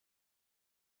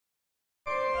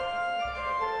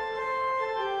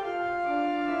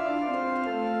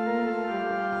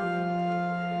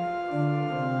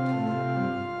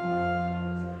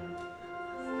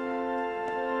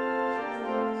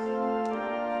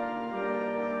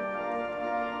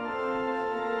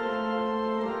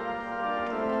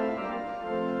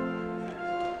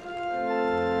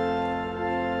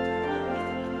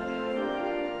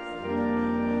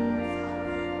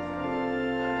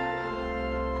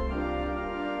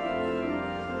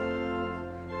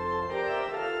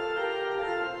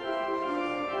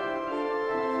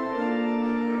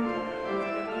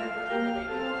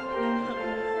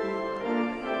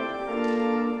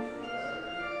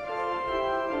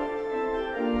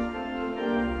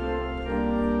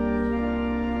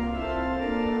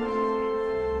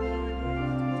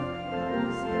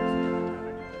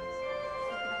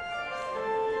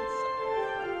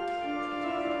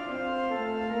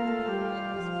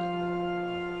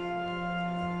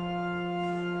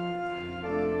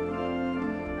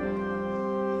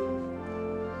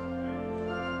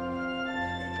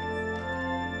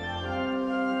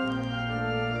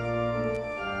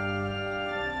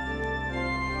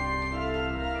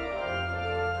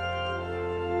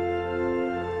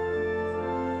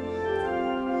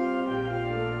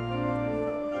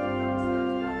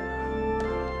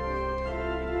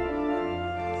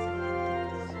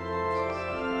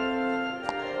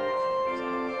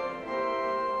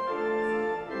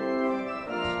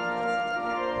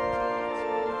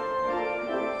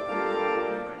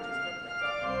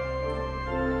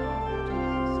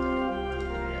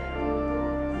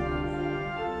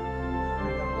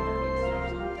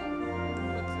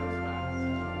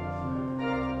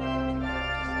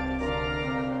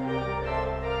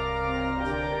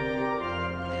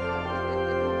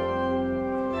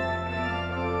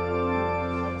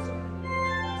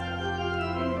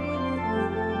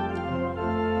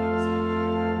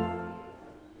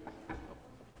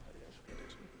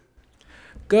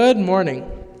Good morning.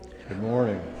 Good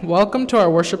morning. Welcome to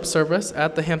our worship service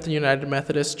at the Hampton United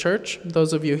Methodist Church,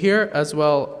 those of you here as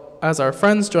well as our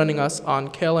friends joining us on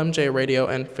KLMJ Radio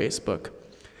and Facebook.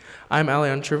 I'm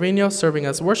Alion Trevino, serving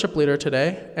as worship leader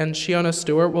today, and Shiona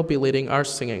Stewart will be leading our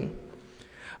singing.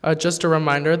 Just a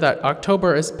reminder that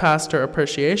October is Pastor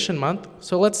Appreciation Month,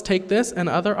 so let's take this and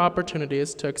other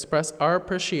opportunities to express our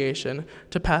appreciation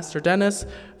to Pastor Dennis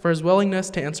for his willingness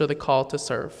to answer the call to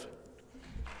serve.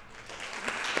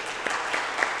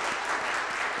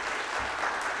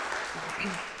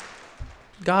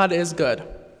 God is good.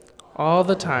 All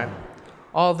the time.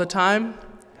 All the time,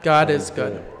 God is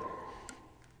good.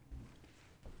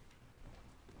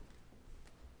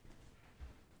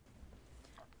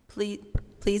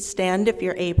 Please stand if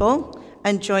you're able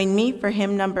and join me for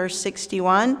hymn number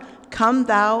 61, Come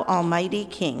Thou Almighty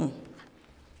King.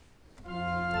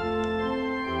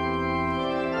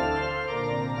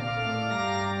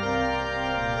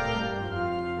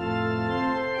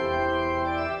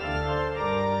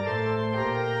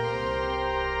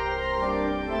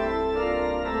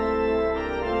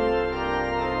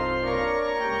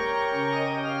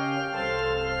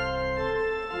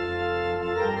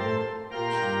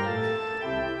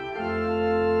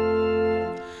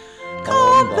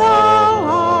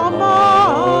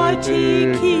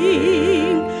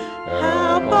 King,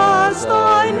 help us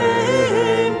thy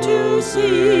name to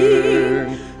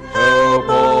sing, help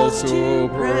us to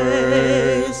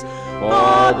praise,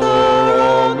 Father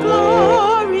all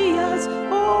glorious,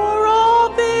 o'er all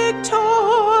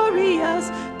victorious,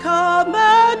 come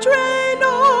and reign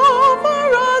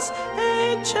over us,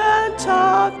 ancient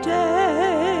of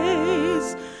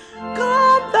days.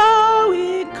 Come thou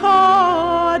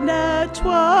incarnate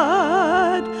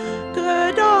Word,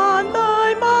 gird on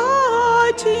thy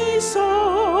mighty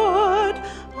sword,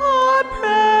 our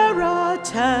prayer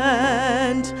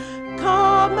attend.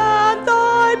 Come and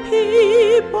thy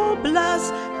people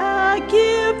bless, and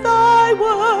give thy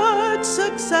word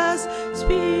success.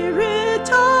 Spirit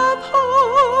of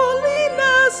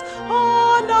holiness,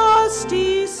 on us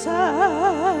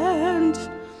descend.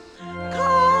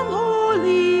 Come,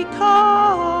 Holy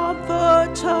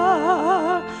Comforter,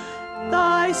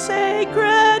 thy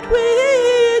sacred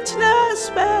witness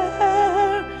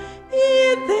bear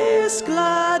in this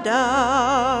glad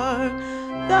hour.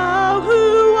 Thou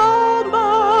who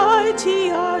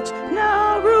almighty art,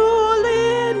 now rule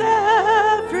in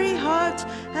every heart,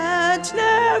 and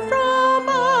ne'er from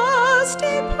us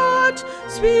depart,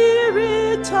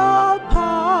 Spirit of power.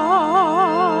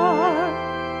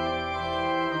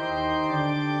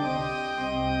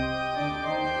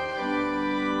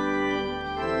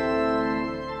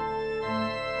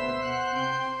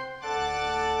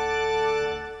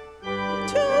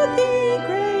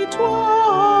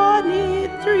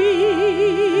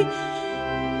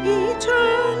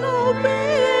 Eternal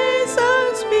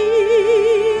presence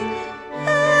be,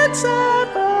 and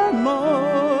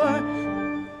evermore.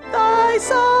 Thy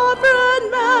sovereign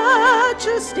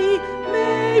majesty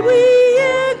may we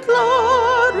in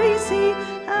glory see,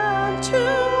 and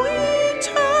to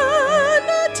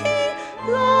eternity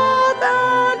love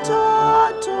and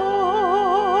adore.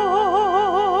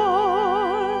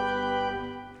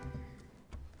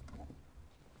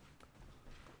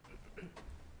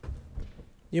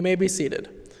 You may be seated.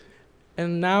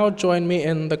 And now join me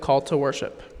in the call to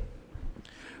worship.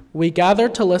 We gather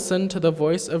to listen to the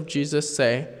voice of Jesus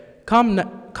say, Come,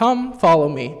 follow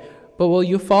me. But will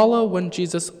you follow when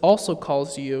Jesus also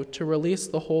calls you to release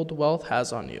the hold wealth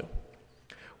has on you?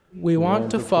 We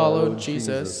want to follow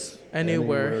Jesus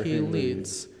anywhere he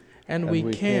leads, and we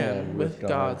can with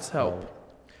God's help.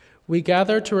 We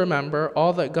gather to remember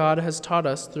all that God has taught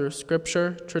us through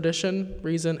Scripture, tradition,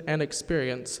 reason, and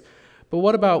experience. But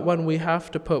what about when we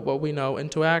have to put what we know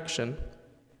into action?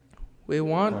 We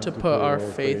want to put our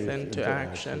faith into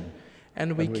action,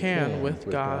 and we can with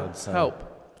God's help.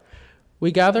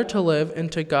 We gather to live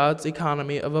into God's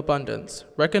economy of abundance,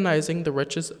 recognizing the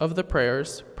riches of the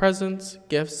prayers, presence,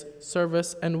 gifts,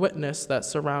 service, and witness that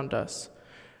surround us.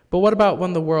 But what about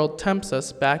when the world tempts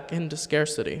us back into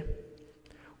scarcity?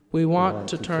 We want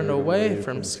to turn away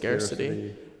from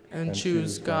scarcity and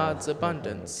choose God's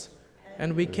abundance,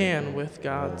 and we can with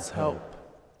God's help.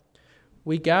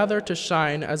 We gather to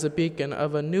shine as a beacon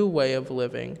of a new way of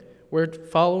living, where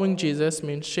following Jesus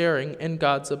means sharing in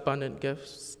God's abundant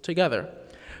gifts together.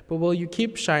 But will you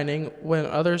keep shining when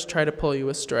others try to pull you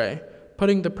astray,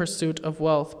 putting the pursuit of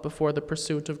wealth before the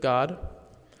pursuit of God?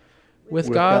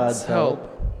 With God's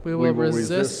help, we will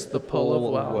resist the pull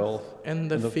of wealth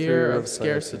and the fear of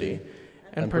scarcity,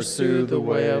 and pursue the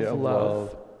way of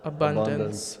love,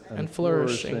 abundance, and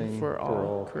flourishing for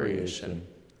all creation.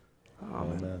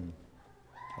 Amen.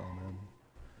 Amen.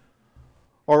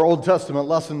 Our Old Testament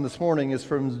lesson this morning is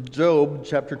from Job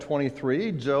chapter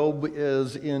 23. Job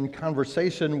is in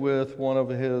conversation with one of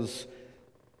his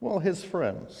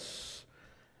friends.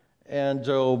 And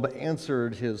Job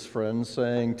answered his friend,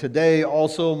 saying, "Today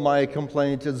also my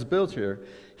complaint is built here.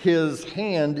 His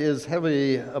hand is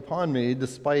heavy upon me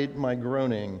despite my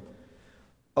groaning.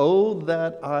 Oh,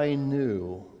 that I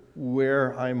knew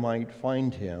where I might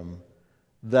find him,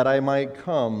 that I might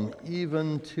come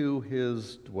even to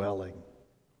his dwelling."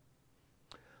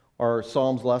 Our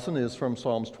Psalms lesson is from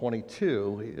Psalms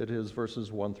 22. It is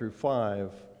verses 1 through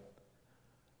 5.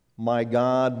 My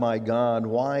God,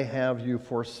 why have you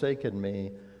forsaken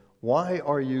me? Why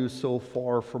are you so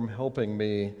far from helping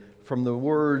me, from the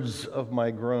words of my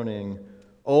groaning?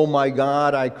 Oh my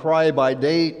God, I cry by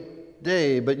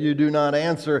day, but you do not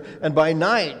answer, and by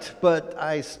night, but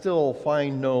I still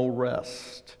find no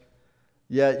rest.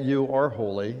 Yet you are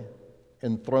holy,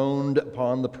 enthroned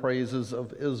upon the praises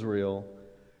of Israel.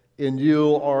 In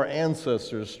you our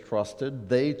ancestors trusted.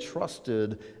 They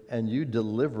trusted, and you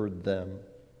delivered them.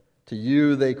 To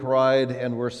you they cried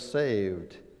and were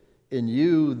saved. In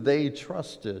you they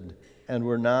trusted and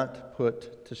were not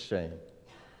put to shame.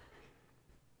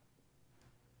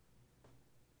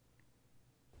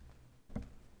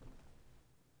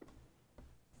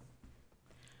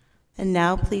 And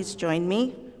now please join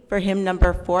me for hymn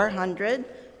number 400,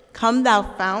 Come Thou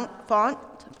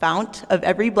Fount of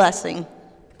Every Blessing.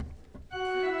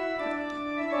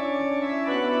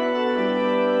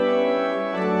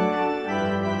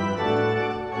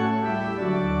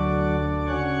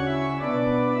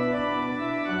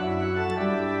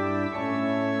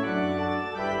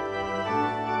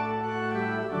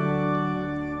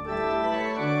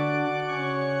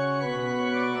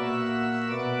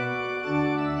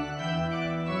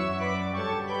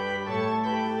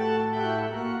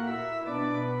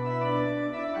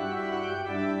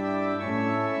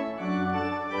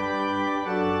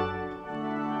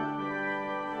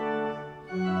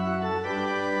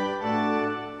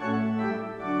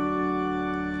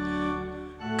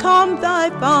 Come thy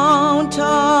fount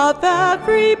of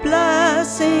every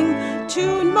blessing,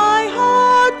 tune my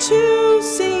heart to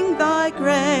sing thy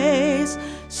grace.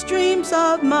 Streams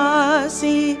of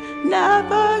mercy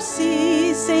never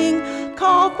ceasing,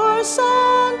 call for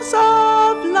songs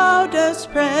of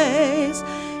loudest praise.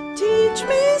 Teach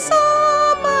me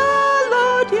some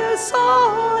melodious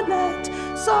sonnet,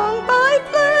 sung by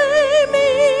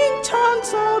flaming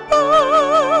tongues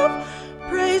above.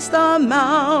 Praise the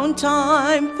mount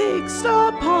I'm fixed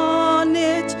upon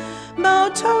it,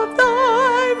 mount of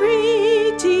thy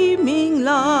redeeming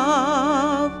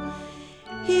love.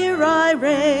 Here I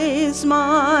raise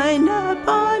mine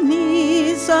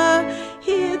Ebenezer,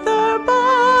 hither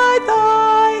by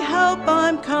thy help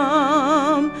I'm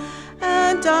come,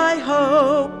 and I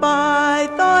hope by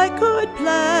thy good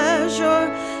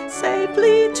pleasure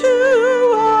safely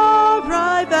to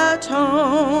arrive at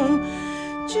home.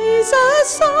 Jesus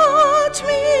sought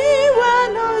me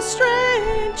when a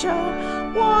stranger,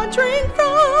 wandering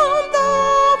from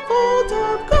the fold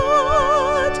of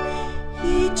God.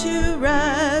 He to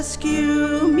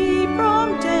rescue me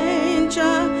from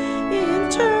danger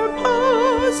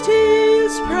interposed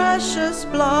his precious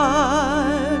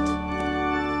blood.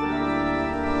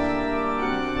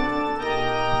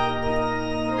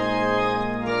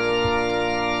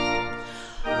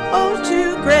 Oh,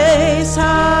 to grace,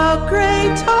 how great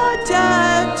a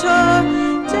debtor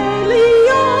daily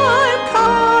I'm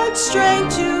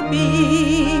constrained to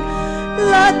be.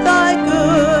 Let thy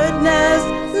goodness,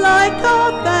 like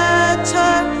a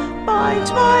fetter, bind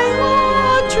my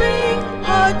wandering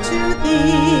heart to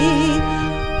thee.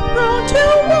 Prone to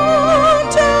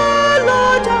wander,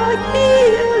 Lord, I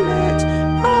feel it,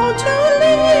 prone to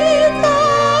leave the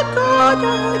God I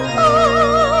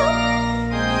love.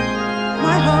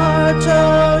 My heart,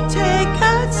 oh, take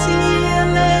and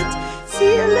seal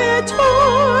it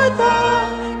for the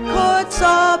courts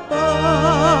above.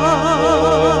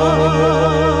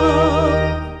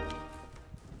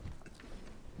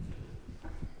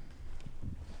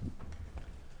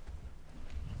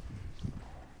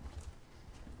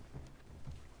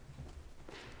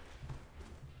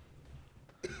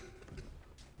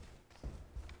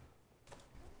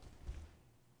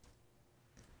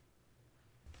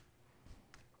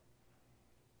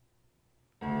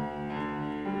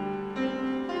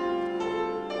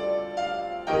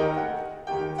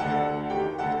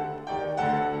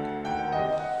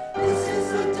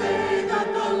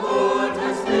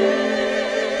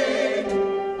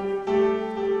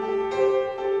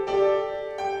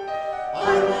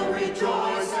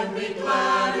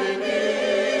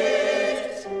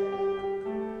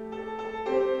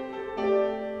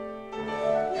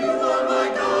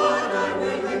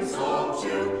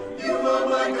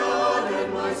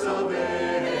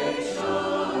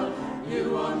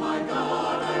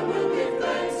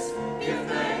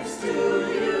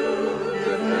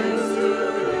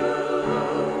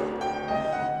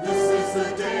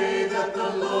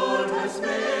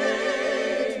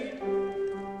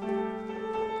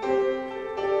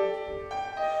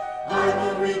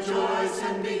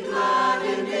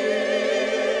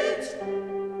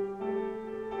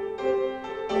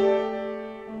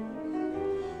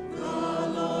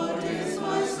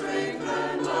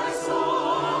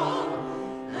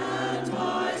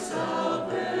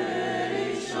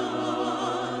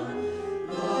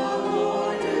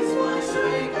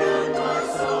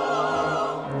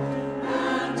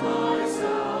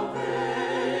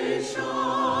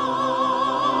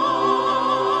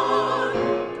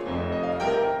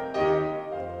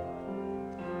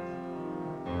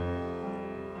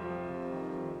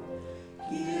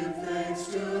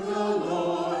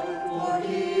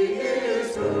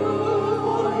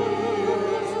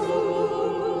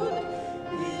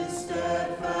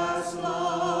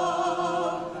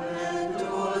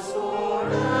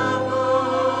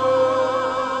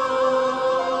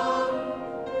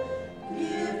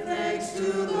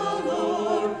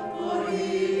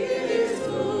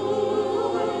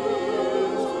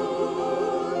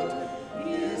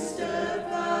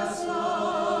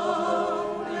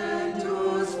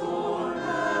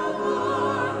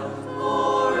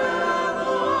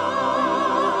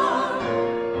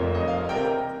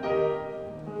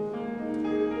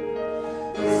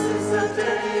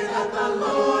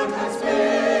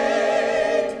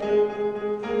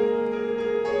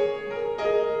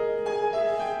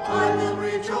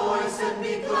 rejoice and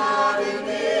be glad in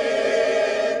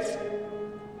it.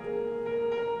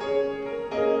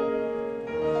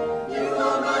 You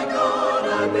are my God,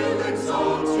 I will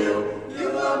exalt you. You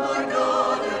are my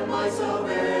God and my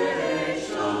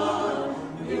salvation.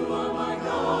 You are my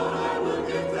God, I will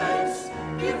give thanks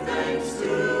to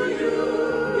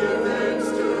you, give thanks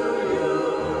to you.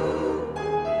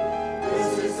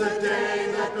 This is the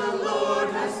day that the Lord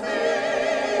has made.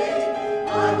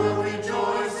 I will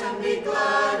rejoice and be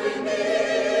glad in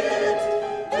it.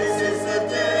 This is the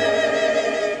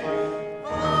day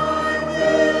I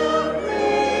will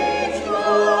rejoice.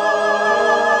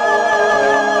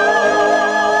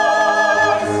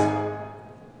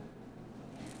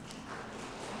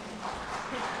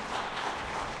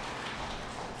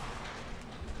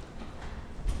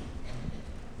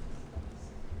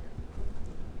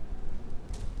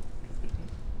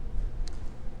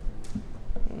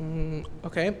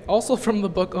 Okay, also from the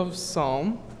book of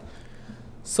Psalm.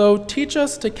 So teach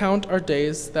us to count our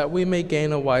days that we may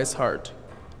gain a wise heart.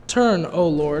 Turn, O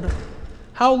Lord.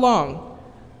 How long?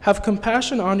 Have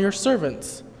compassion on your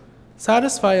servants.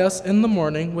 Satisfy us in the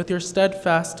morning with your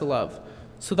steadfast love,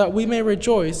 so that we may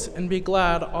rejoice and be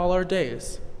glad all our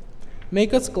days.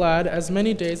 Make us glad as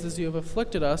many days as you have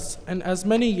afflicted us, and as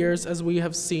many years as we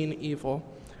have seen evil.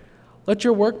 Let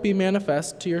your work be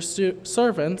manifest to your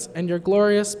servants, and your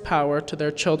glorious power to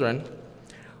their children.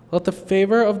 Let the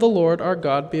favor of the Lord our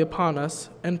God be upon us,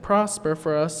 and prosper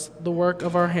for us the work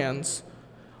of our hands.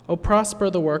 O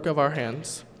prosper the work of our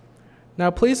hands.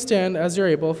 Now please stand as you're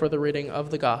able for the reading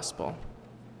of the gospel.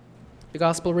 The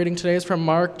gospel reading today is from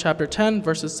Mark chapter 10,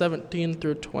 verses 17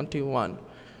 through 21.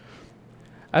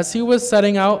 As he was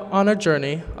setting out on a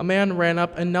journey, a man ran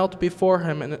up and knelt before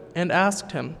him and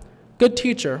asked him, "Good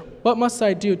teacher, what must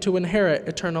I do to inherit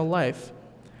eternal life?"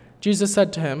 Jesus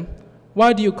said to him,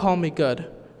 "Why do you call me good?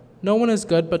 No one is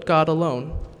good but God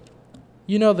alone.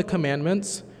 You know the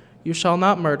commandments. You shall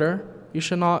not murder. You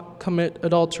shall not commit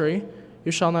adultery.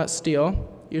 You shall not steal.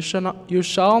 You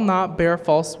shall not bear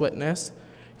false witness.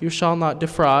 You shall not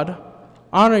defraud.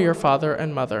 Honor your father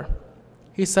and mother."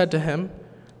 He said to him,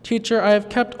 "Teacher, I have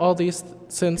kept all these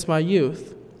since my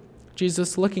youth."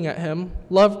 Jesus, looking at him,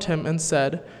 loved him and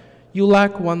said, "You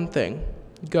lack one thing.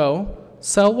 Go,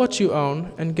 sell what you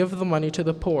own and give the money to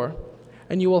the poor,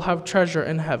 and you will have treasure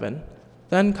in heaven.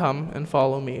 Then come and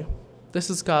follow me." This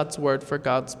is God's word for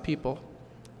God's people.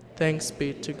 Thanks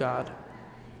be to God.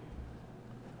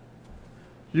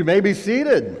 You may be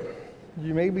seated.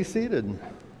 You may be seated.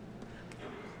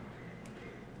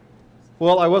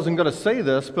 Well, I wasn't going to say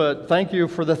this, but thank you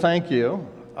for the thank you.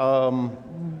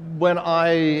 When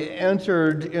I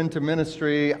entered into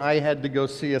ministry, I had to go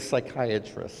see a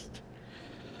psychiatrist.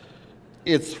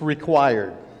 It's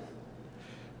required.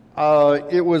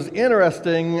 It was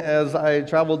interesting as I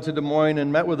traveled to Des Moines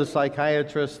and met with a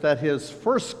psychiatrist that his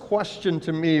first question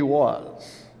to me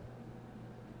was,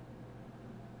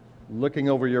 "Looking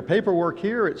over your paperwork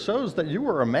here, it shows that you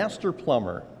were a master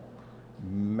plumber.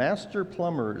 Master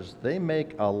plumbers, they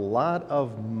make a lot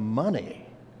of money.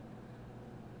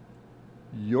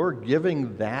 You're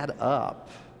giving that up.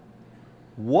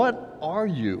 What are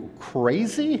you,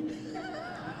 crazy?"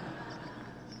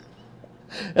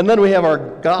 And then we have our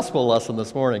gospel lesson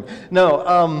this morning.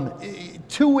 No,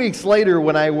 2 weeks later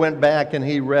when I went back and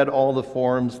he read all the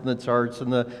forms and the charts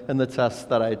and the tests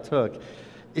that I took,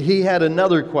 he had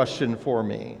another question for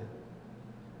me.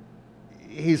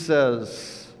 He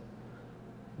says,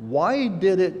 "Why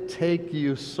did it take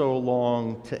you so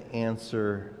long to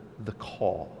answer the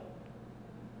call?"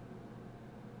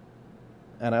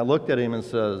 And I looked at him and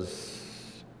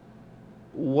says,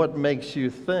 "What makes you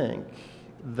think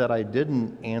that I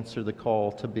didn't answer the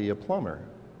call to be a plumber?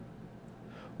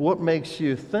 What makes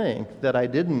you think that I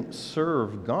didn't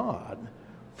serve God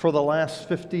for the last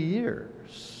 50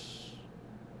 years?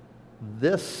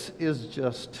 This is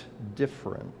just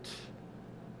different.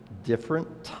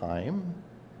 Different time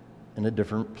and a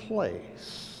different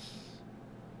place.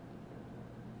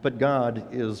 But God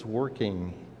is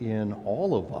working in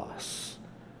all of us,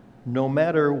 no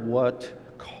matter what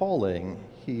calling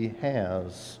He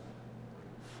has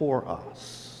for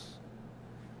us."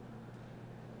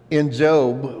 In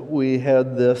Job, we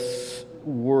had this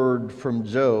word from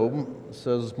Job. It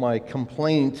says, "My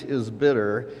complaint is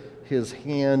bitter, his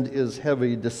hand is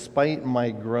heavy despite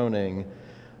my groaning.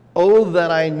 Oh,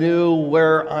 that I knew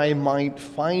where I might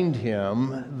find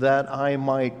him, that I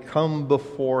might come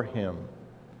before him."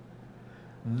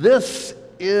 This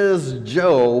is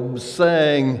Job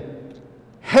saying,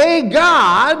 "Hey,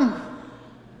 God,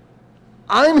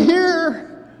 I'm here.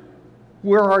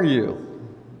 Where are you?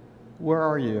 Where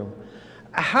are you?"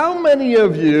 How many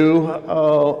of you,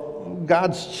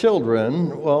 God's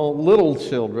children, well, little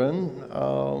children,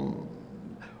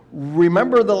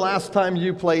 remember the last time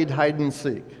you played hide and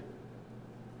seek?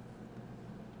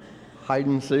 Hide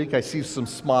and seek. I see some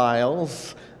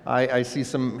smiles. I see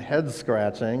some head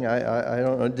scratching. I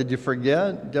don't know. Did you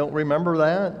forget? Don't remember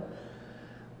that?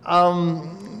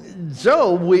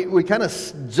 Job, we kind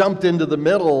of jumped into the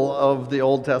middle of the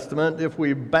Old Testament. If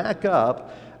we back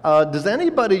up, does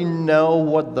anybody know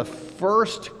what the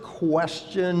first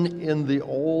question in the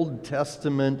Old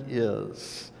Testament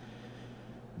is?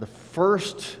 The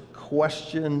first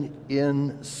question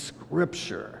in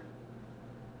Scripture.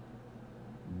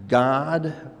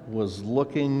 God was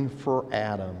looking for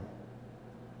Adam.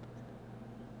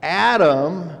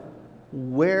 Adam,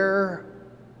 where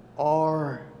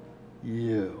are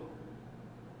you?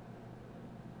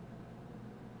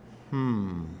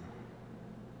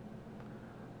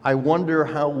 I wonder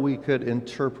how we could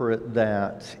interpret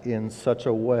that in such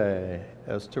a way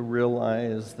as to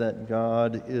realize that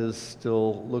God is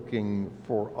still looking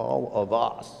for all of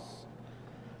us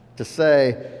to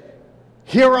say,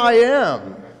 "Here I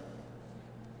am,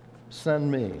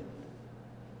 send me,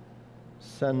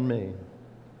 send me."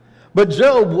 But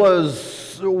Job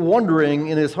was wondering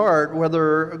in his heart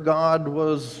whether God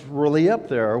was really up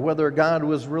there, whether God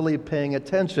was really paying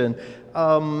attention.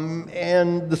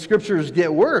 And the scriptures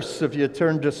get worse. If you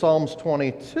turn to Psalms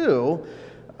 22,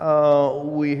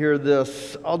 we hear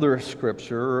this other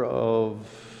scripture of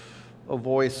a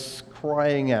voice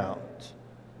crying out,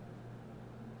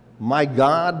 my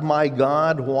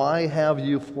God, why have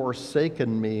you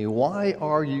forsaken me? Why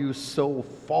are you so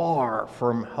far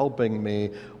from helping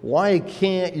me? Why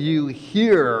can't you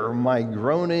hear my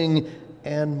groaning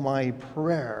and my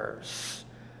prayers?"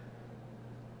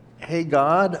 Hey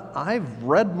God, I've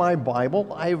read my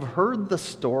Bible, I've heard the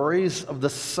stories of the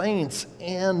saints,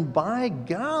 and by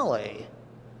golly,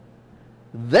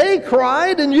 they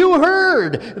cried and you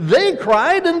heard. They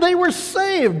cried and they were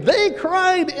saved. They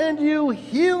cried and you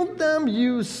healed them.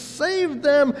 You saved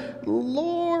them.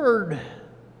 Lord,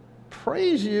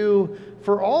 praise you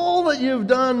for all that you've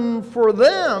done for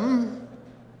them.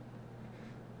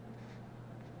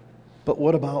 But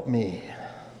what about me?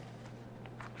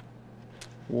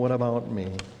 What about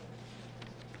me?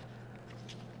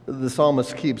 The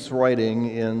psalmist keeps writing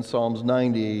in Psalms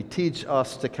 90, "Teach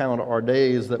us to count our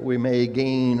days that we may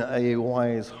gain a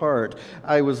wise heart."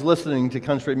 I was listening to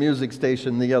country music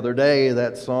station the other day,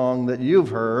 that song that you've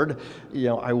heard,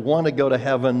 I want to go to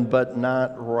heaven, but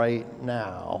not right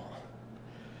now.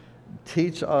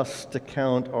 Teach us to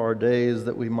count our days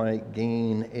that we might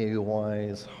gain a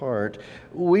wise heart.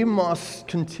 We must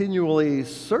continually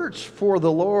search for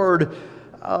the Lord.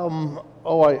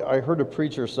 I heard a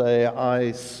preacher say,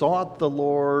 I sought the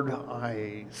Lord,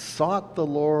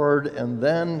 and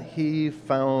then he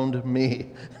found me.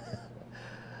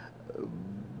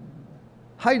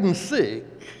 Hide and seek.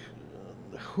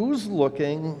 Who's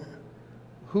looking,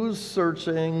 who's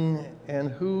searching,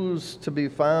 and who's to be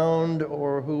found,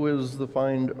 or who is the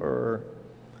finder?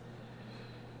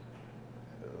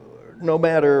 No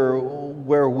matter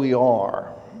where we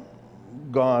are,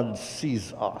 God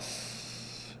sees us.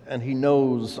 And he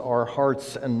knows our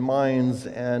hearts and minds,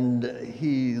 and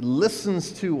he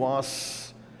listens to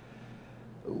us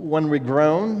when we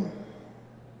groan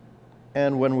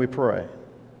and when we pray.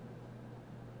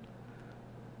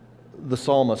 The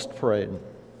psalmist prayed,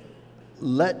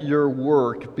 "Let your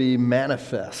work be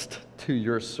manifest to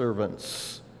your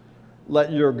servants.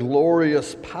 Let your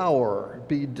glorious power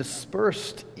be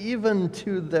dispersed even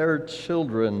to their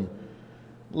children.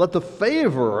 Let the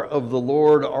favor of the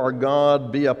Lord our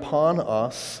God be upon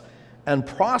us, and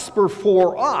prosper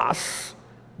for us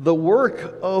the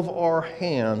work of our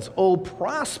hands." Oh,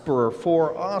 prosper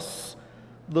for us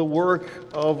the work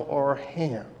of our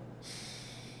hands.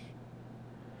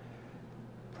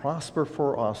 Prosper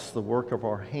for us the work of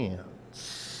our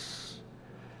hands.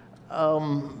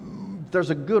 There's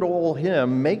a good old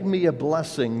hymn, "Make me a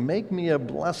blessing, make me a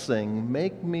blessing,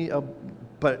 make me a..."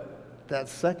 But that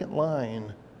second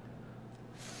line,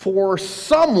 "For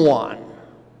someone,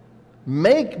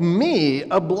 make me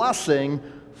a blessing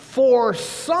for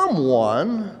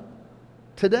someone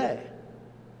today."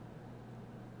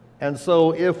 And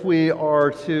so if we are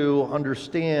to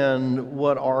understand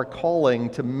what our calling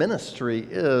to ministry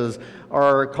is,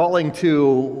 our calling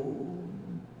to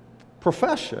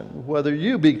profession, whether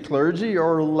you be clergy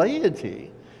or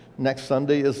laity. Next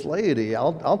Sunday is laity.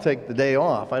 I'll take the day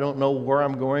off. I don't know where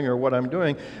I'm going or what I'm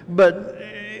doing, but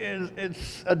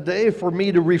it's a day for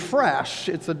me to refresh.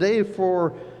 It's a day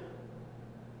for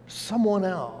someone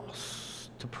else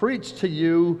to preach to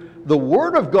you the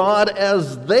Word of God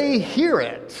as they hear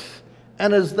it,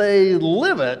 and as they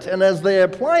live it, and as they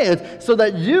apply it, so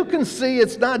that you can see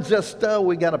it's not just, oh,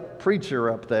 we got a preacher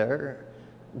up there.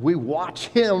 We watch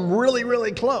him really,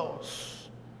 really close.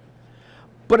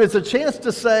 But it's a chance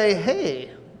to say,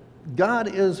 hey, God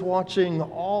is watching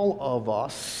all of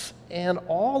us, and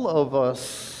all of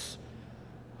us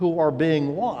who are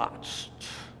being watched,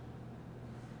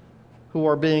 who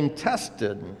are being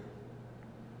tested,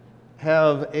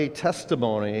 have a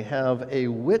testimony, have a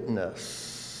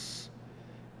witness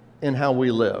in how we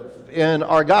live. In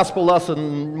our gospel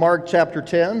lesson, Mark chapter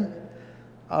 10,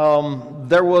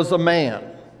 there was a man.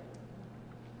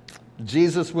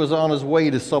 Jesus was on his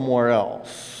way to somewhere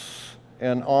else.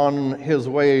 And on his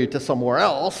way to somewhere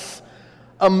else,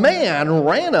 a man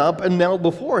ran up and knelt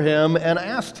before him and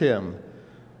asked him,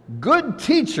 "Good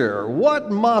teacher,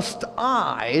 what must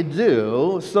I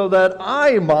do so that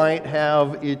I might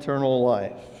have eternal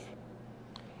life?"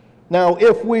 Now,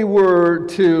 if we were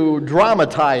to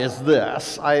dramatize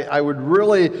this, I would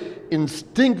really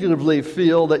instinctively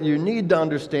feel that you need to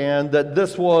understand that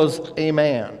this was a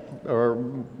man, or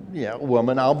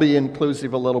woman. I'll be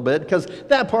inclusive a little bit, because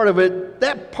that part of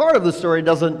the story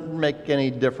doesn't make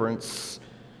any difference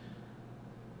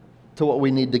to what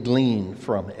we need to glean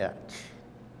from it.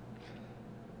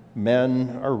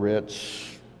 Men are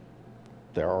rich.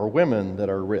 There are women that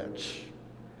are rich.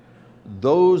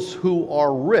 Those who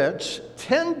are rich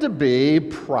tend to be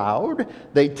proud.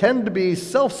 They tend to be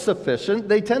self-sufficient.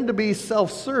 They tend to be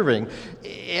self-serving.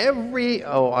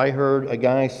 I heard a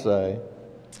guy say,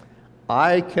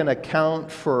 "I can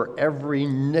account for every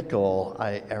nickel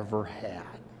I ever had."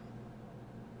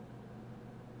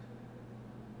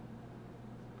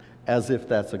 As if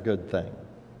that's a good thing.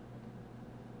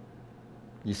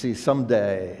 You see,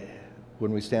 someday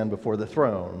when we stand before the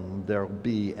throne, there will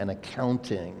be an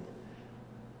accounting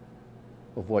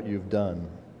of what you've done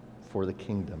for the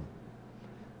kingdom,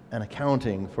 an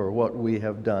accounting for what we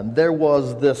have done. There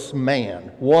was this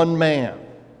man, one man,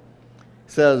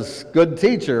 says, "Good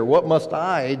teacher, what must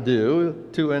I do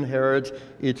to inherit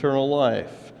eternal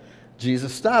life?"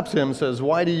 Jesus stops him and says,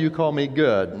 "Why do you call me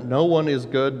good? No one is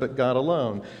good but God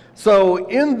alone." So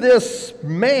in this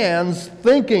man's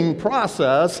thinking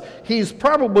process, he's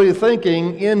probably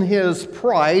thinking in his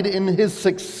pride, in his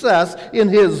success, in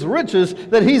his riches,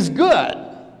 that he's good.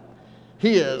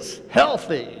 He is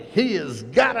healthy. He has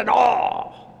got it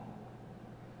all.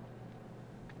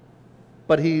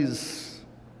 But he's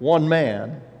one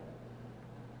man,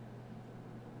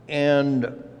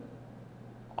 and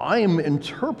I'm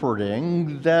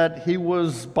interpreting that he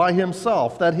was by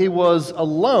himself, that he was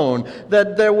alone,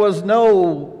 that there was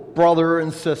no brother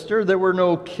and sister, there were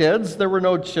no kids, there were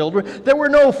no children, there were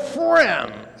no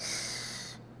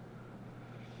friends.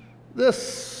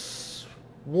 This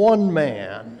one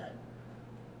man,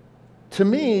 to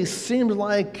me, seemed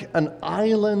like an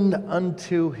island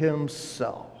unto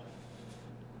himself.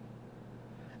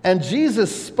 And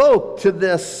Jesus spoke to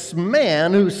this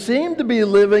man who seemed to be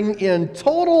living in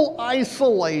total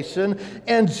isolation,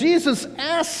 and Jesus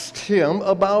asked him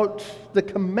about the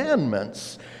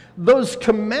commandments, those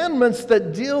commandments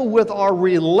that deal with our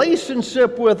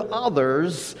relationship with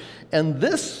others. And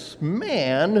this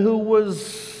man who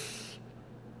was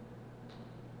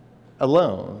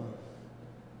alone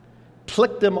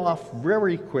clicked them off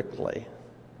very quickly.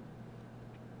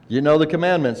 You know the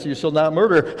commandments: you shall not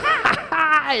murder.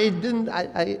 I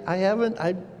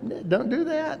don't do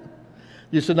that.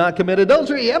 You should not commit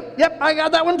adultery. Yep, I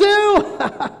got that one too.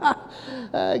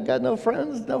 I got no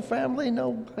friends, no family,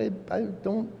 I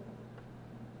don't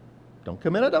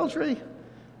commit adultery.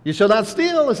 You shall not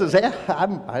steal. It says,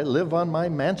 I live on my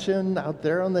mansion out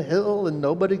there on the hill, and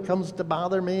nobody comes to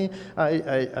bother me.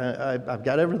 I've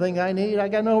got everything I need. I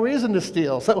got no reason to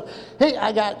steal. So, hey,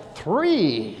 I got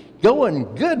 3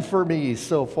 going good for me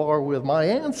so far with my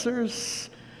answers.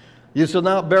 You shall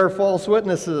not bear false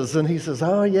witnesses. And he says,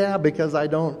 oh yeah, because I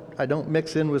don't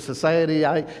mix in with society.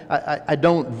 I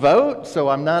don't vote, so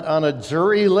I'm not on a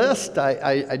jury list.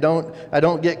 I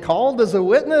don't get called as a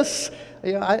witness.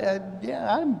 I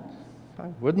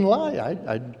wouldn't lie.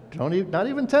 Not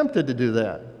even tempted to do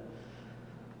that.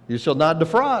 You shall not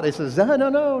defraud. He says,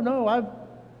 no.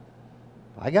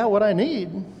 I got what I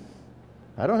need.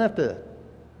 I don't have to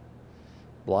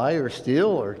lie or steal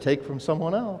or take from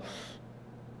someone else.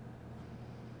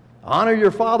 Honor your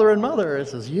father and mother. It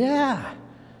says,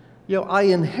 I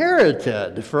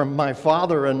inherited from my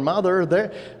father and mother.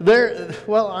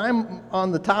 I'm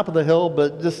on the top of the hill,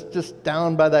 but just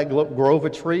down by that grove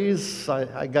of trees,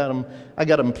 I got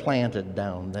them planted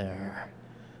down there.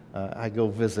 I go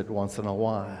visit once in a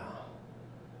while.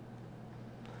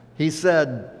 He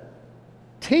said,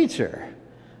 "Teacher,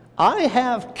 I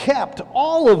have kept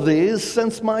all of these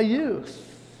since my youth."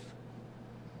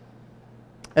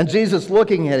 And Jesus,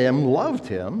 looking at him, loved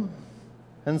him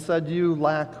and said, "You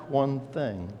lack one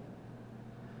thing.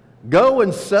 Go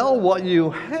and sell what you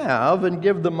have and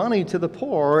give the money to the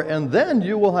poor, and then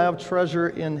you will have treasure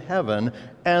in heaven.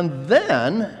 And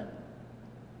then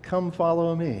come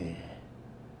follow me."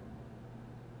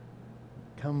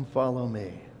 Come follow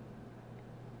me.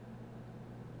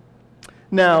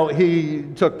 Now, he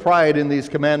took pride in these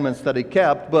commandments that he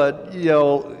kept, but,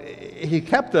 he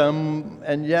kept them,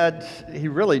 and yet he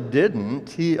really didn't.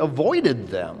 He avoided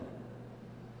them.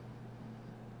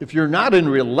 If you're not in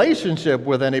relationship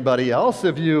with anybody else,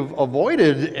 if you've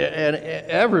avoided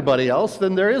everybody else,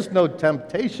 then there is no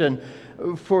temptation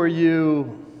for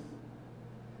you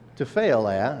to fail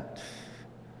at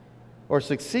or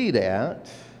succeed at.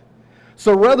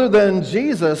 So rather than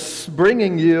Jesus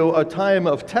bringing you a time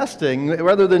of testing,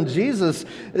 rather than Jesus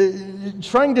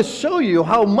trying to show you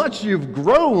how much you've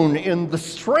grown in the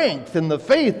strength and the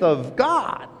faith of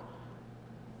God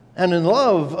and in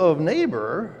love of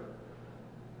neighbor,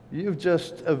 you've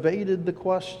just evaded the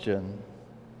question.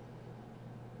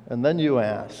 And then you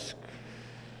ask,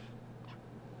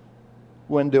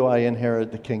 when do I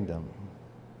inherit the kingdom?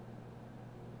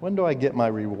 When do I get my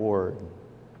reward?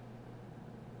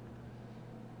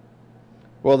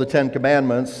 Well, the Ten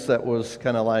Commandments, that was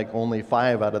kind of like only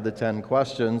 5 out of the 10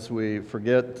 questions. We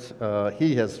forget,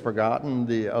 he has forgotten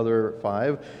the other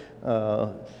 5.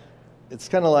 It's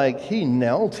kind of like he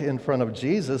knelt in front of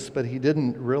Jesus, but he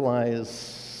didn't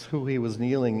realize who he was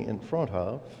kneeling in front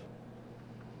of.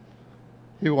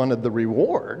 He wanted the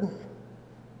reward,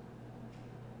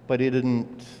 but he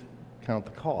didn't count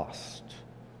the cost.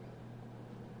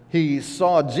 He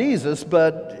saw Jesus,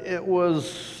 but it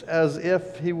was as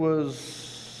if he was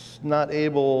not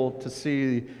able to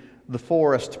see the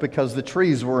forest because the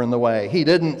trees were in the way. He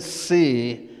didn't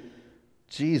see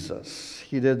Jesus.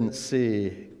 He didn't see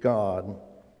God.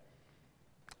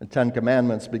 The 10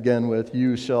 Commandments begin with,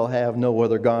 "You shall have no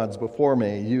other gods before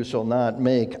me. You shall not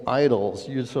make idols.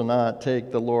 You shall not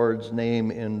take the Lord's name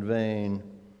in vain."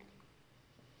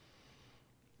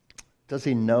 Does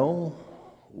he know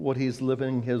what he's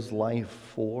living his life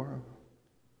for?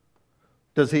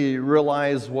 Does he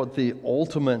realize what the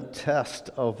ultimate test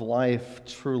of life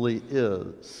truly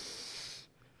is?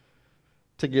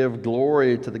 To give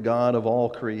glory to the God of all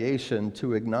creation,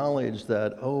 to acknowledge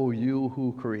that, oh, you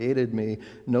who created me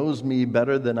knows me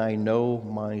better than I know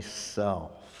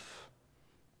myself.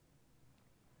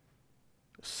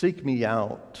 Seek me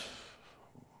out.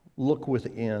 Look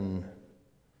within.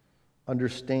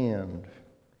 Understand.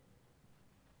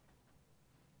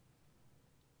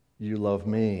 You love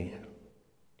me.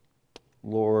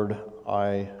 Lord,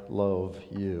 I love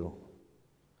you.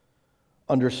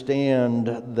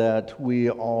 Understand that we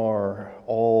are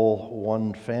all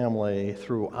one family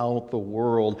throughout the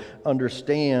world.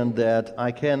 Understand that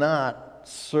I cannot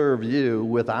serve you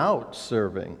without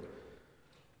serving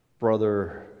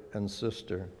brother and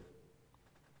sister.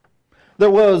 There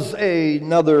was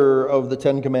another of the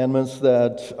 10 Commandments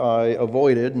that I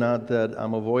avoided. Not that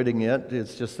I'm avoiding it,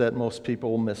 it's just that most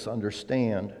people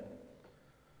misunderstand.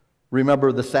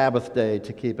 Remember the Sabbath day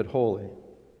to keep it holy.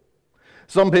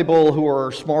 Some people who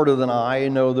are smarter than I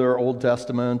know their Old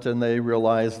Testament, and they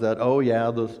realize that, oh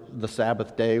yeah, the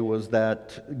Sabbath day was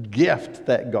that gift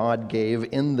that God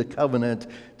gave in the covenant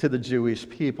to the Jewish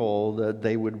people that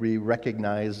they would be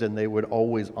recognized and they would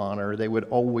always honor, they would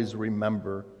always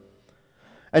remember.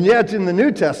 And yet in the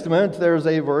New Testament, there's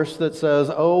a verse that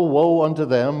says, "Oh, woe unto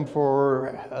them,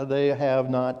 for they have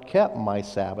not kept my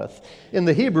Sabbath." In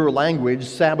the Hebrew language,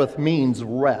 Sabbath means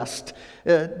rest.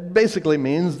 It basically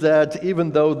means that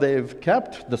even though they've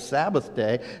kept the Sabbath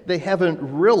day, they haven't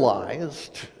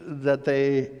realized that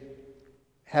they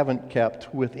haven't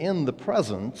kept within the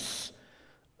presence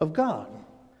of God.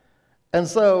 And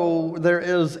so there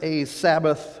is a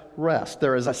Sabbath rest.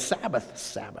 There is a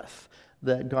Sabbath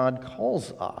that God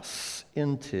calls us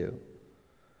into.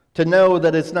 To know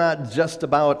that it's not just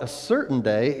about a certain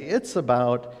day, it's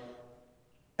about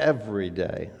every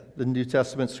day. The New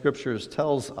Testament Scriptures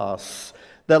tells us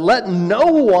that let no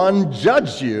one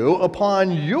judge you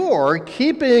upon your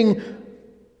keeping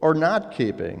or not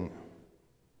keeping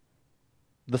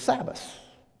the Sabbath.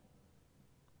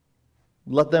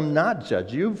 Let them not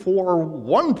judge you, for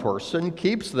one person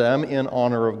keeps them in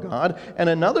honor of God, and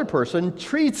another person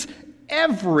treats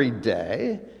every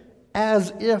day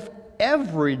as if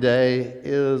every day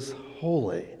is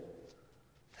holy.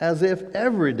 As if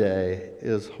every day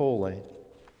is holy.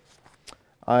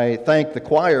 I thank the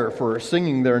choir for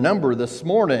singing their number this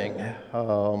morning,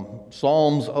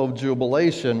 Psalms of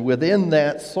Jubilation. Within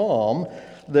that psalm,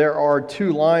 there are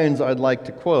two lines I'd like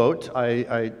to quote.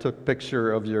 I took a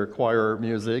picture of your choir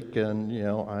music, and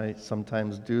I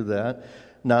sometimes do that.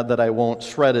 Not that I won't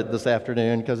shred it this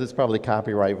afternoon, because it's probably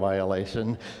copyright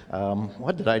violation.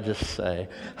 What did I just say?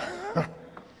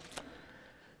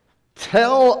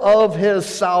 Tell of his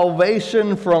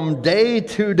salvation from day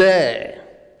to day.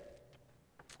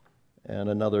 And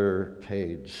another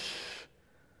page.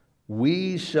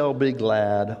 We shall be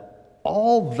glad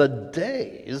all the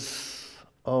days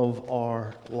of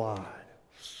our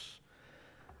lives.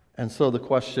 And so the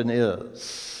question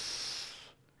is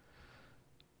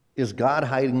God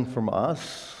hiding from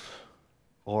us,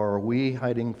 or are we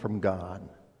hiding from God?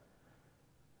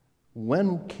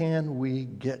 When can we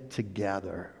get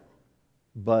together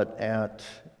but at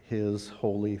his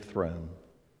holy throne?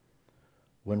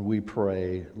 When we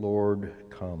pray, Lord,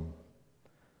 come,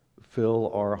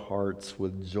 fill our hearts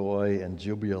with joy and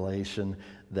jubilation,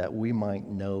 that we might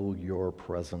know your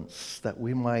presence, that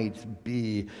we might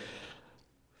be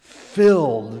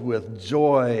filled with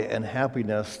joy and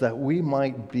happiness, that we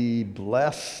might be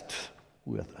blessed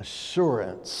with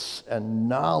assurance and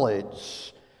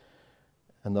knowledge,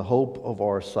 and the hope of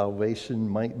our salvation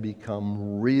might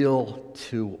become real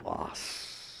to us.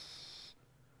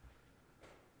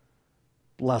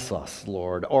 Bless us,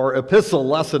 Lord. Our epistle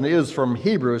lesson is from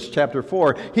Hebrews chapter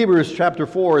 4. Hebrews chapter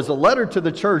 4 is a letter to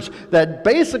the church that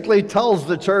basically tells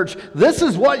the church, this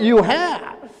is what you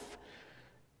have.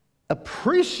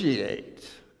 Appreciate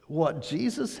what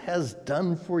Jesus has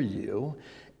done for you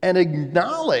and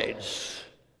acknowledge,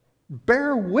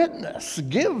 bear witness,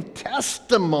 give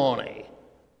testimony.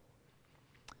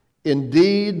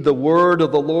 Indeed, the word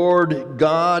of the Lord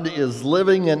God is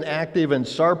living and active and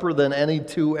sharper than any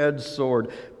two-edged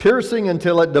sword, piercing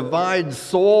until it divides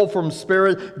soul from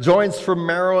spirit, joints from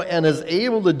marrow, and is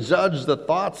able to judge the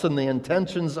thoughts and the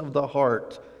intentions of the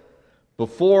heart.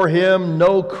 Before him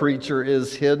no creature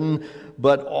is hidden,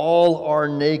 but all are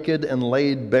naked and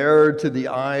laid bare to the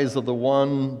eyes of the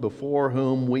one before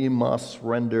whom we must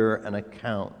render an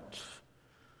account.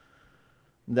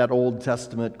 That Old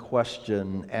Testament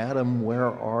question, Adam, where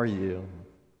are you,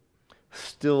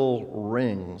 still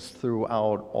rings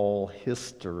throughout all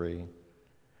history.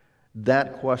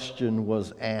 That question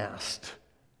was asked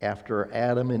after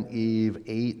Adam and Eve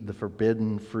ate the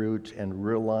forbidden fruit and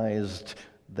realized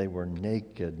they were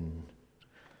naked.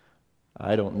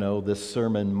 I don't know, this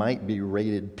sermon might be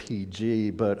rated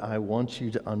PG, but I want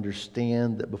you to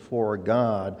understand that before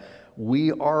God,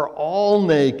 we are all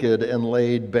naked and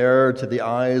laid bare to the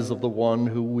eyes of the one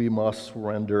who we must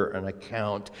render an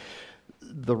account.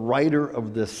 The writer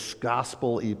of this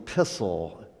gospel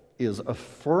epistle is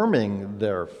affirming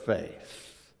their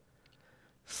faith.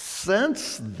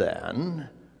 Since then,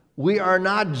 we are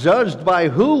not judged by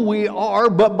who we are,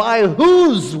 but by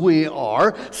whose we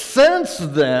are. Since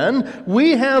then,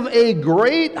 we have a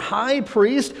great high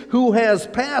priest who has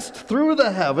passed through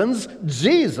the heavens,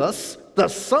 Jesus, the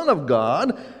Son of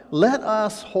God. Let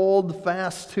us hold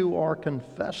fast to our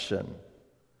confession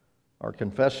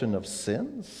of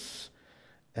sins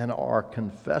and our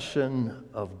confession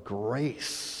of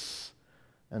grace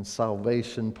and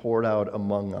salvation poured out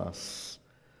among us.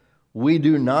 We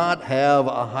do not have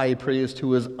a high priest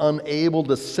who is unable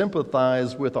to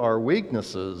sympathize with our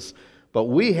weaknesses, but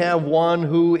we have one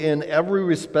who in every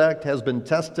respect has been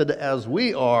tested as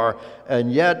we are,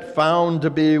 and yet found to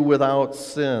be without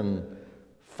sin.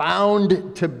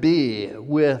 Found to be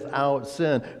without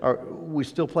sin. Are we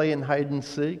still playing hide and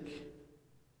seek?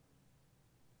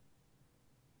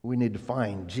 We need to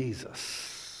find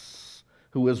Jesus,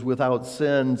 who is without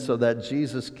sin, so that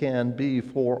Jesus can be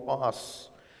for us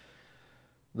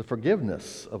the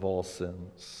forgiveness of all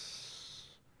sins.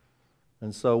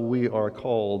 And so we are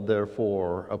called,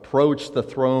 therefore, approach the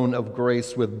throne of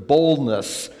grace with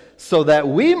boldness, so that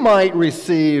we might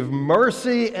receive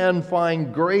mercy and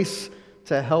find grace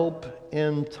to help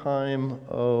in time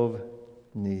of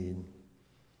need.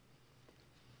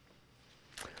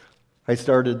 I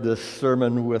started this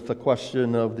sermon with a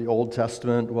question of the Old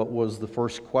Testament. What was the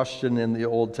first question in the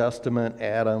Old Testament?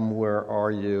 Adam, where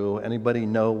are you? Anybody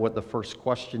know what the first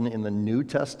question in the New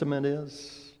Testament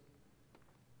is?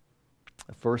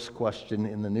 The first question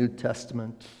in the New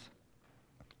Testament,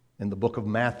 in the book of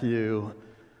Matthew,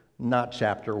 not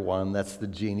chapter 1, that's the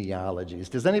genealogies.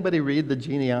 Does anybody read the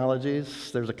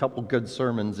genealogies? There's a couple good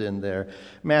sermons in there.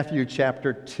 Matthew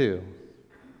chapter 2.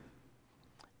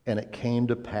 And it came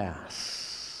to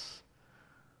pass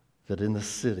that in the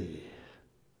city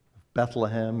of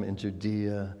Bethlehem in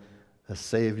Judea, a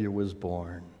Savior was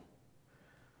born.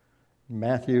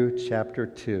 Matthew chapter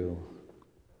 2.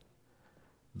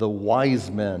 The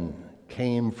wise men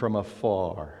came from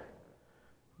afar,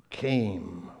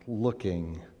 came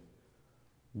looking,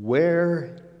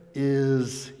 where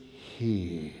is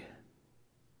he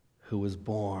who was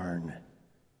born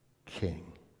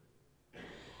King?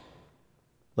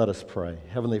 Let us pray.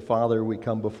 Heavenly Father, we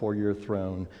come before your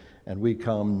throne, and we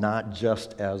come not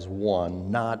just as one,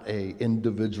 not an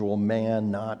individual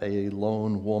man, not a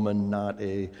lone woman, not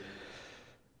a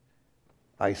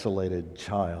isolated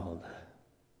child,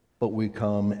 but we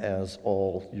come as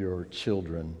all your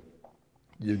children,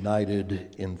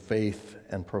 united in faith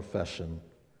and profession.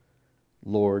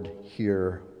 Lord,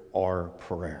 hear our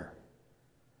prayer.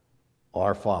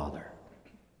 Our Father,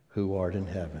 who art in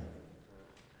heaven,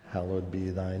 hallowed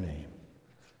be thy name.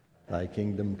 Thy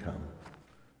kingdom come,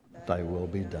 thy will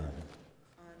be done,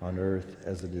 on earth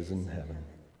as it is in heaven.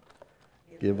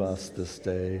 Give us this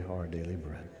day our daily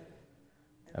bread,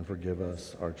 and forgive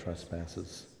us our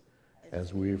trespasses,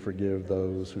 as we forgive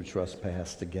those who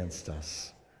trespass against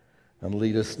us. And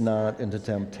lead us not into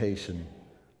temptation,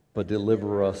 but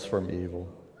deliver us from evil.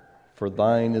 For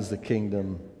thine is the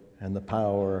kingdom, and the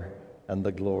power, and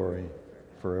the glory,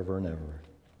 forever and ever.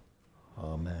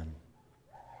 Amen.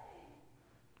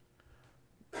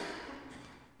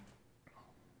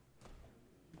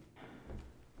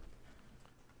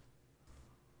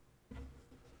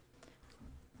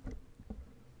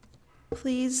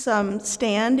 Please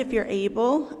stand if you're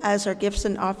able as our gifts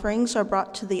and offerings are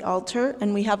brought to the altar.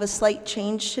 And we have a slight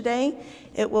change today.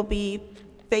 It will be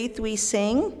Faith We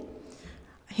Sing,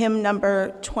 hymn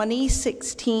number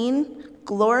 2016,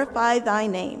 Glorify Thy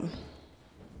Name.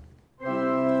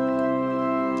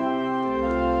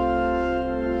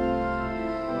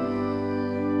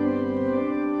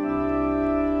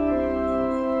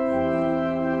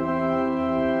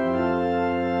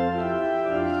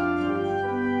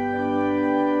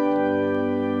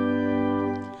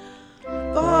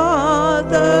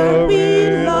 Father, we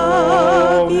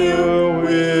love you,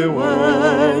 we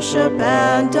worship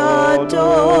and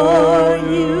adore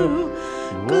you.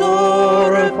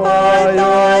 Glorify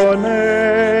thy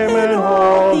name in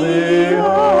all the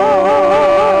earth.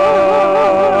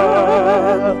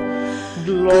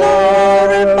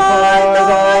 Glorify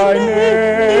thy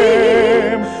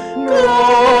name,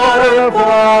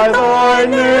 glorify thy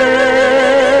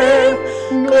name,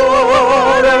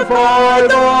 glorify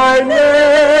thy name.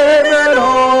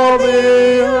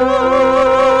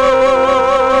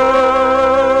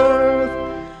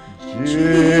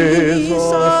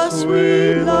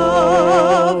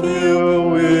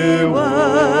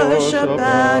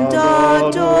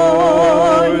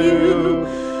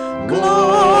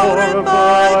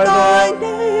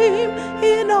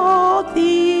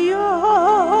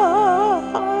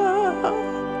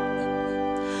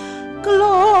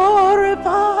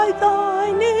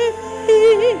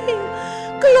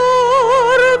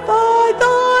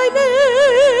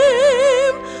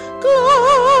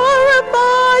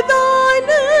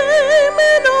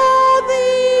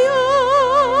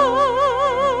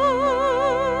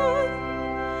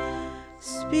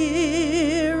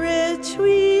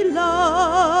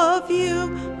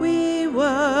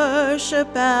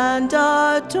 And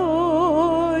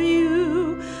adore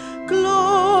you.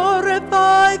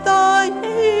 Glorify thy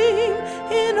name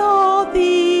in all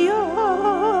the earth.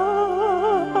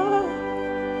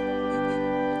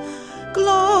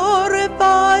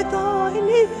 Glorify thy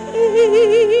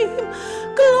name,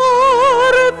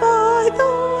 glorify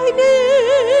thy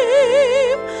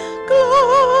name,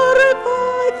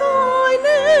 glorify thy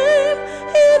name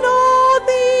in all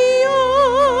the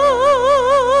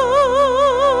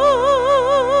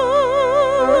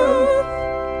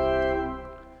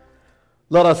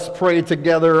Let us pray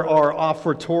together our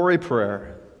offertory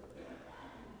prayer.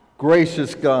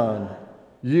 Gracious God,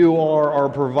 you are our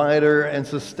provider and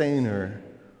sustainer.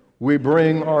 We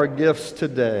bring our gifts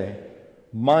today,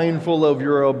 mindful of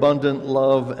your abundant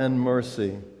love and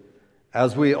mercy.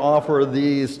 As we offer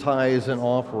these tithes and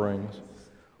offerings,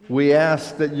 we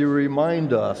ask that you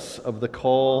remind us of the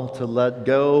call to let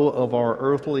go of our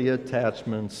earthly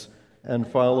attachments and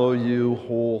follow you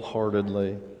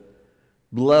wholeheartedly.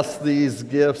 Bless these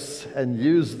gifts and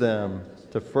use them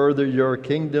to further your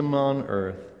kingdom on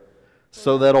earth,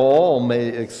 so that all may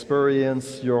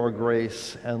experience your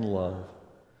grace and love.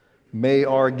 May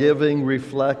our giving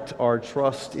reflect our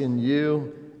trust in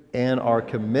you and our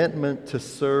commitment to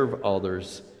serve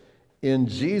others. In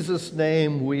Jesus'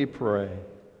 name we pray.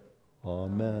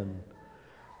 Amen.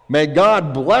 May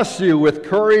God bless you with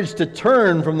courage to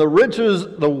turn from the riches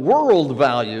the world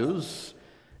values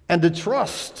and to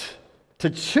trust to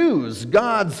choose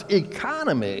God's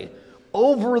economy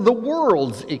over the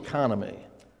world's economy,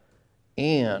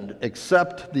 and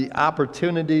accept the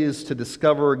opportunities to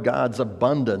discover God's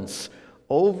abundance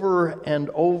over and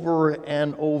over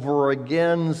and over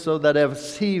again, so that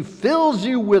as He fills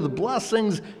you with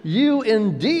blessings, you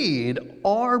indeed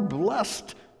are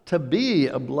blessed to be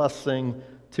a blessing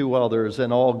to others.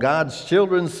 And all God's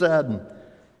children said,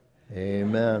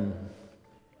 Amen.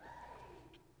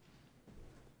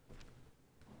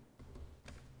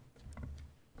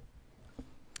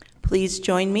 Please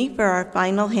join me for our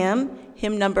final hymn,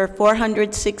 hymn number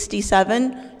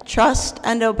 467, Trust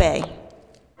and Obey.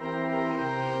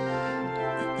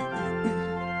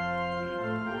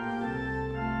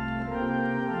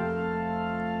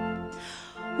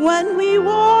 When we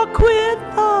walk with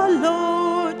the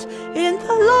Lord in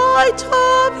the light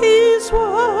of His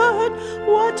word,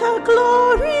 what a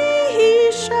glory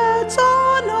He sheds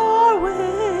on our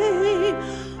way.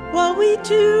 While we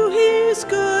do His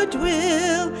good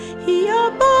will, He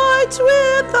abides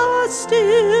with us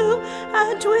still,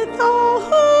 and with all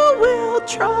who will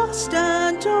trust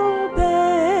and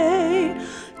obey.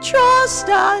 Trust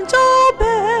and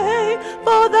obey,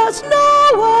 for there's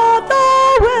no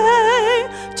other way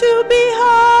to be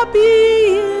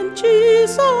happy in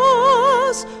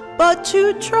Jesus, but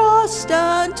to trust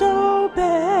and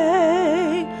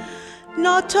obey.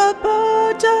 Not a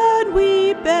burden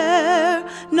we bear,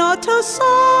 not a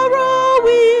sorrow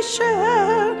we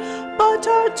share, but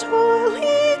our toil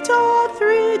He doth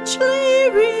richly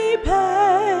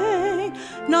repay.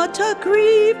 Not a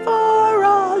grief or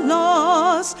a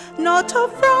loss, not a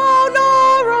frown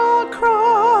or a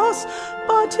cross,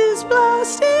 but is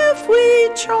blessed if we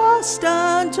trust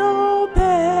and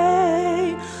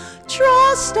obey.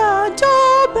 Trust and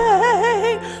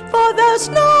obey, for there's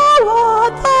no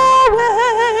other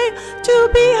way to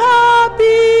be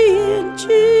happy in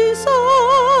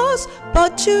Jesus,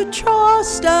 but to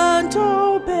trust and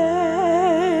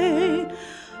obey.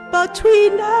 But we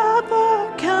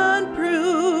never can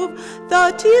prove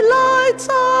the delights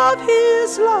of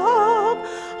His love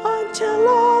until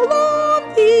all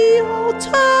on the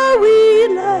altar we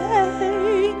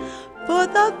lay. For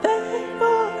the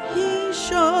favor He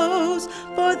shows,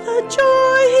 for the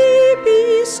joy He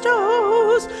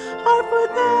bestows, are for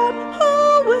them who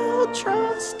will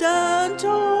trust and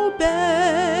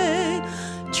obey.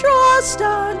 Trust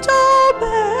and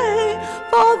obey,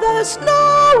 for there's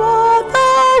no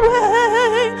other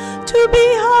way to be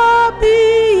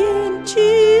happy in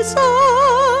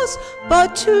Jesus,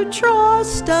 but to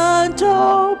trust and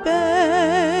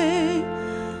obey.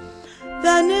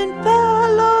 Then in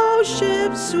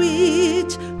fellowship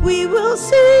sweet we will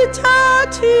sit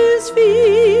at His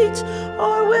feet,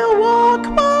 or will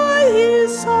walk by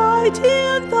His side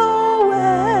in the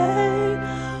way.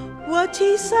 What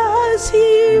He says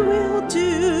He will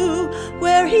do,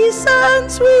 where He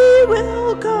sends we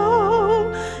will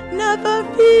go. Never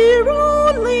fear,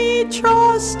 only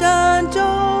trust and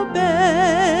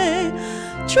obey.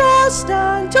 Trust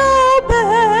and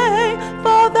obey,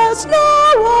 for there's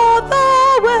no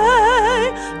other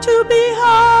way to be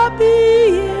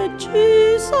happy in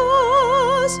Jesus,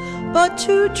 but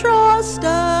to trust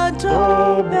and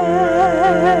obey.